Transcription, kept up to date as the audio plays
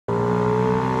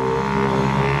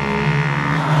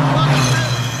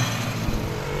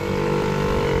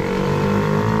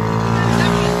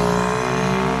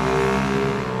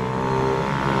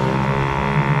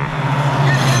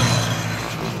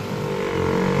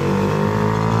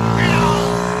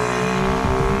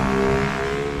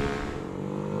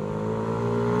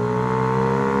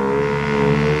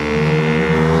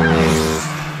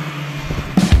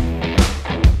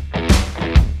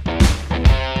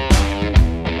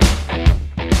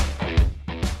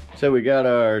So we got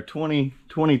our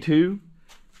 2022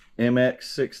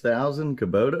 MX6000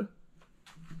 Kubota,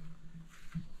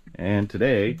 and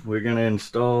today we're going to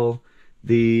install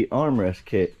the armrest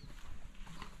kit.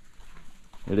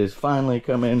 It has finally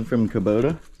come in from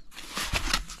Kubota,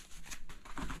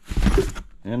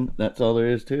 and that's all there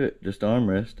is to it, just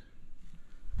armrest.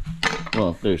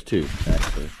 Well, there's two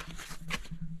actually,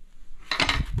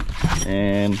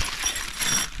 and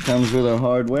comes with our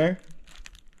hardware.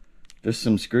 Just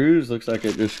some screws. Looks like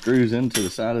it just screws into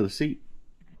the side of the seat.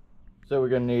 So we're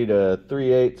gonna need a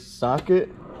 3/8 socket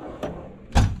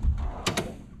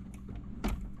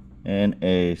and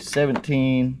a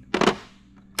 17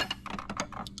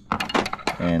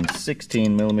 and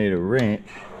 16 millimeter wrench.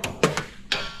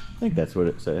 I think that's what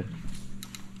it said.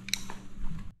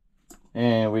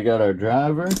 And we got our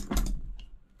driver,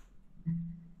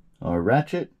 our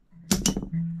ratchet,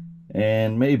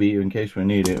 and maybe, in case we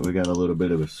need it, we got a little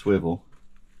bit of a swivel.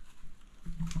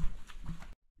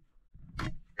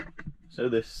 So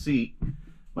this seat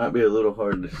might be a little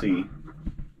hard to see.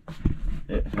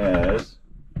 It has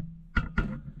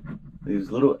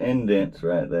these little indents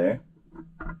right there.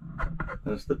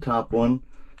 That's the top one.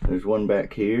 There's one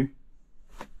back here.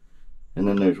 And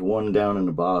then there's one down in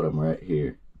the bottom right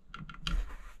here.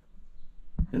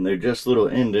 And they're just little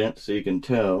indents, so you can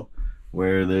tell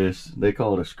where this, they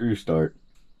call it a screw start,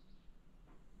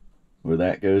 where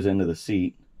that goes into the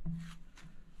seat.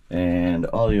 And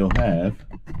all you'll have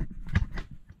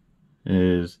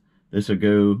is this will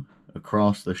go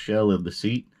across the shell of the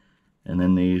seat, and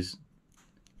then these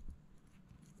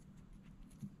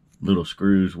little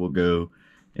screws will go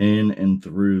in and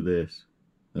through this.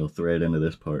 They'll thread into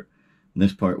this part, and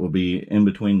this part will be in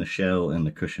between the shell and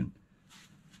the cushion.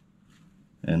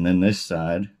 And then this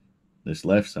side, this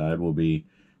left side, will be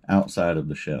outside of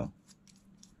the shell.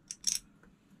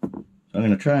 So I'm going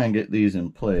to try and get these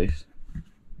in place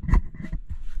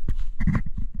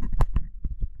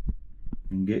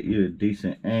and get you a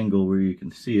decent angle where you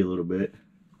can see a little bit.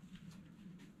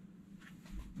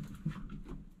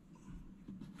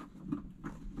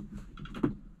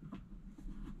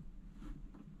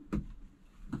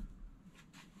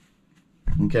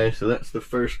 Okay, so that's the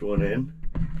first one in.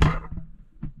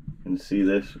 You can see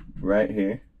this right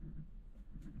here.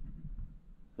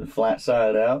 The flat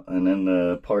side out, and then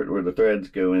the part where the threads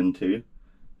go into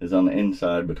is on the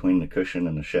inside between the cushion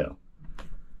and the shell.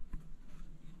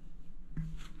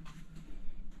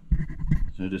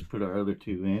 So just put our other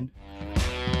two in.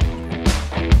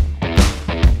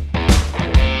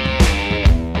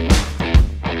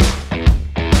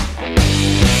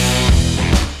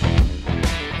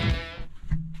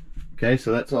 Okay,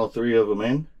 so that's all three of them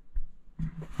in.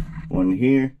 One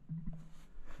here,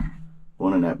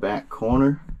 one in that back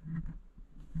corner,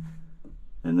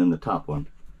 and then the top one.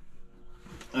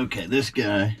 Okay, this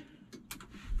guy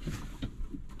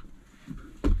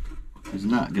is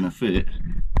not gonna fit,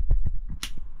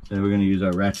 so we're gonna use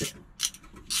our ratchet.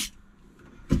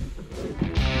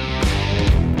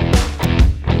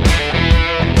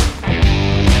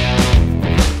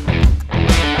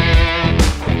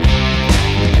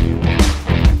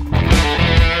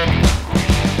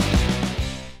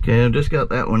 Okay, I've just got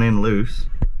that one in loose.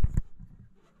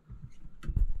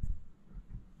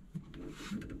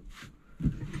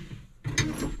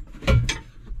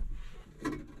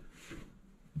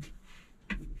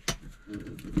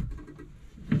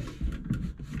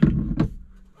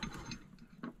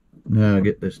 Now I'll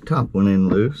get this top one in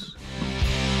loose.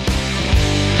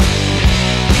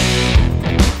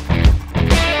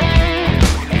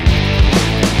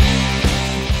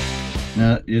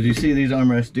 Now, as you see, these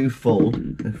armrests do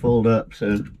fold. They fold up,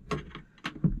 so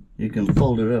you can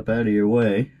fold it up out of your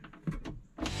way.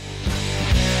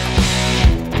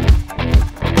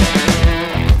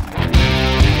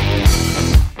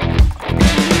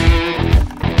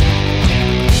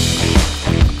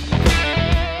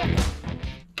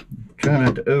 Try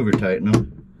not to over tighten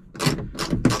them,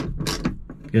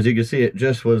 because you can see it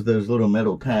just was those little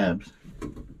metal tabs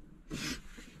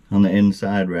on the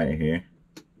inside right here.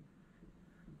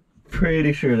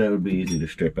 Pretty sure that would be easy to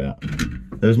strip out.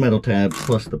 Those metal tabs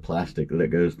plus the plastic that it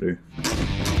goes through.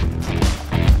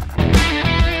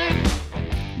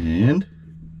 And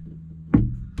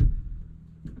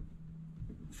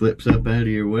flips up out of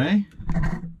your way.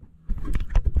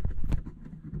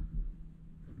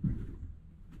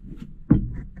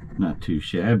 Not too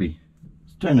shabby.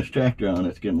 Let's turn this tractor on,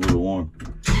 it's getting a little warm.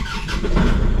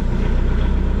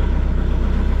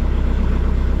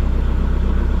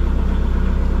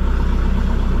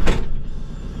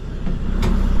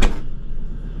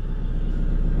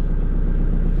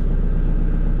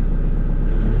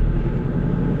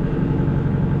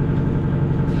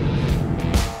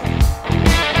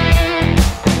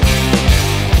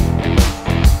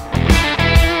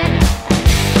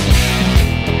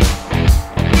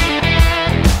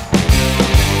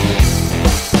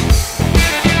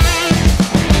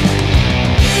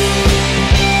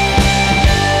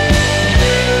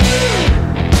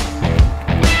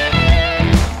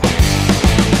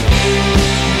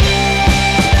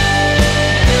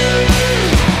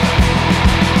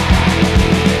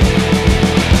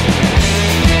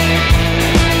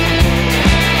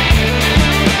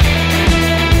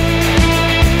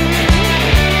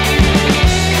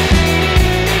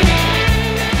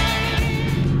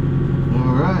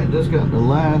 just got the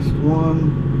last one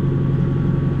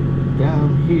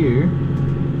down here.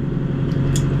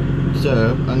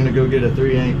 So I'm gonna go get a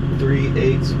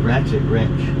 3/8 ratchet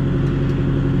wrench.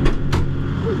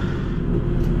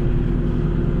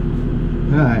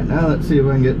 Alright, now let's see if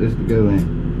I can get this to go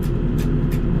in.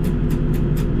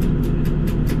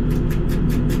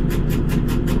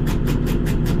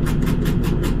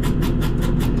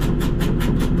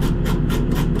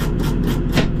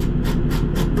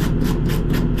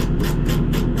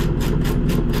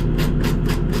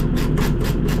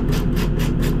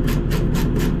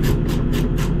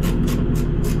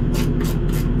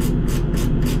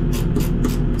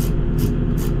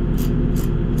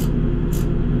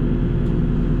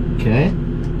 Okay,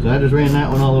 so I just ran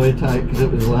that one all the way tight because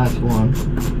it was the last one.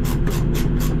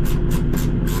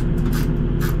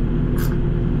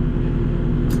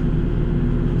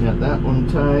 Got that one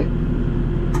tight.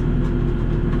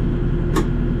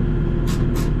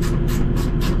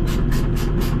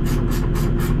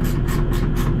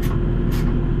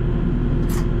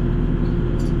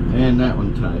 And that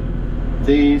one tight.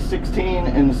 The 16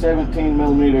 and 17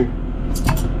 millimeter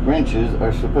wrenches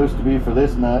are supposed to be for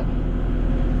this nut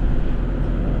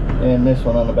and this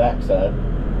one on the back side,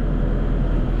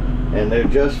 and they're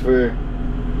just for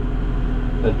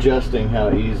adjusting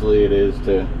how easily it is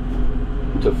to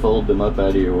fold them up out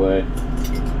of your way.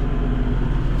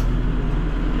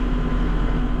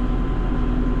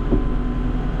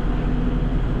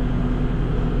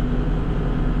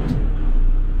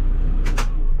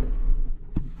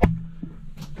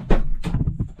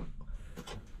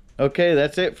 Okay,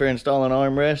 that's it for installing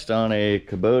armrest on a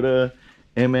Kubota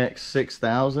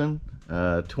MX6000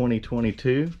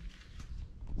 2022,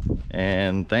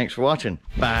 and thanks for watching.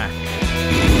 Bye.